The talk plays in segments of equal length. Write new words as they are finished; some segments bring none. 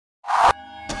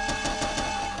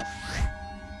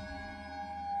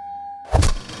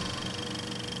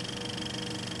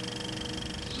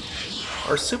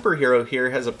Our superhero here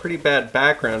has a pretty bad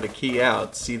background to key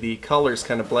out. See, the colors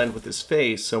kind of blend with his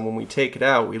face, so when we take it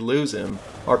out, we lose him.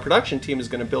 Our production team is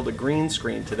going to build a green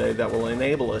screen today that will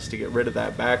enable us to get rid of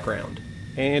that background.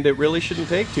 And it really shouldn't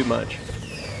take too much.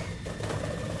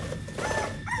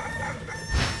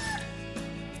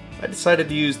 I decided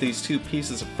to use these two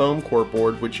pieces of foam core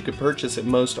board, which you could purchase at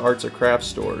most arts or crafts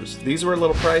stores. These were a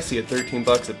little pricey at 13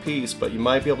 bucks a piece, but you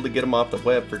might be able to get them off the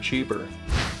web for cheaper.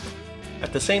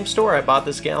 At the same store, I bought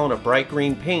this gallon of bright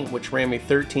green paint, which ran me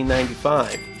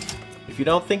 $13.95. If you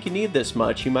don't think you need this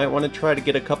much, you might want to try to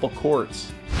get a couple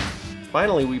quarts.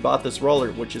 Finally, we bought this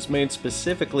roller, which is made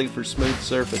specifically for smooth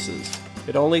surfaces.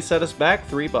 It only set us back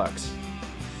 $3.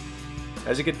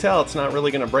 As you can tell, it's not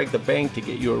really going to break the bank to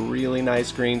get you a really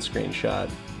nice green screen shot.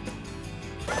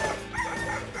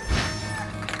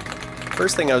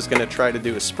 First thing I was going to try to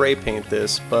do is spray paint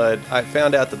this, but I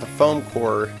found out that the foam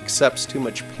core accepts too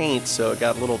much paint, so it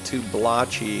got a little too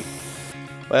blotchy.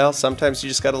 Well, sometimes you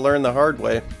just got to learn the hard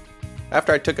way.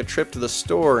 After I took a trip to the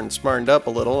store and smartened up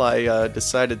a little, I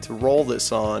decided to roll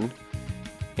this on,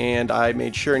 and I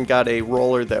made sure and got a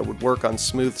roller that would work on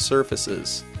smooth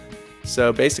surfaces.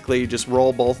 So basically you just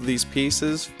roll both of these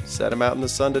pieces, set them out in the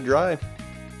sun to dry.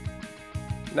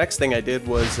 Next thing I did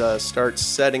was start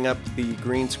setting up the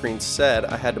green screen set.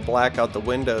 I had to black out the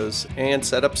windows and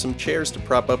set up some chairs to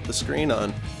prop up the screen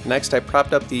on. Next I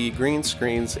propped up the green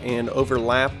screens and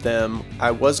overlapped them.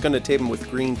 I was going to tape them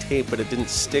with green tape, but it didn't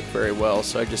stick very well,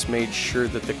 so I just made sure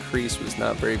that the crease was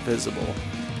not very visible.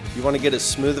 You want to get as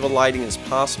smooth of a lighting as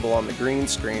possible on the green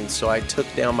screen, so I took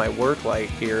down my work light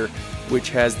here,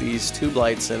 which has these tube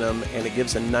lights in them, and it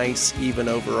gives a nice even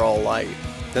overall light.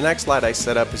 The next light I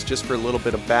set up is just for a little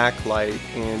bit of backlight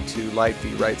and to light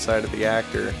the right side of the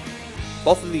actor.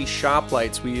 Both of these shop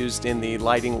lights we used in the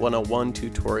Lighting 101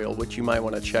 tutorial, which you might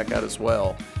want to check out as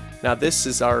well. Now this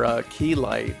is our key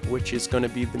light, which is going to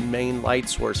be the main light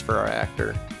source for our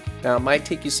actor. Now it might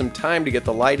take you some time to get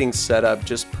the lighting set up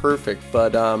just perfect,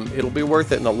 but it'll be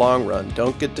worth it in the long run.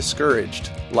 Don't get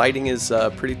discouraged. Lighting is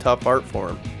a pretty tough art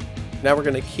form. Now we're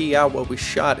going to key out what we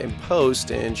shot in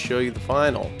post and show you the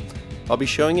final. I'll be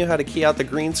showing you how to key out the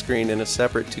green screen in a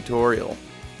separate tutorial.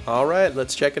 Alright,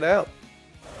 let's check it out.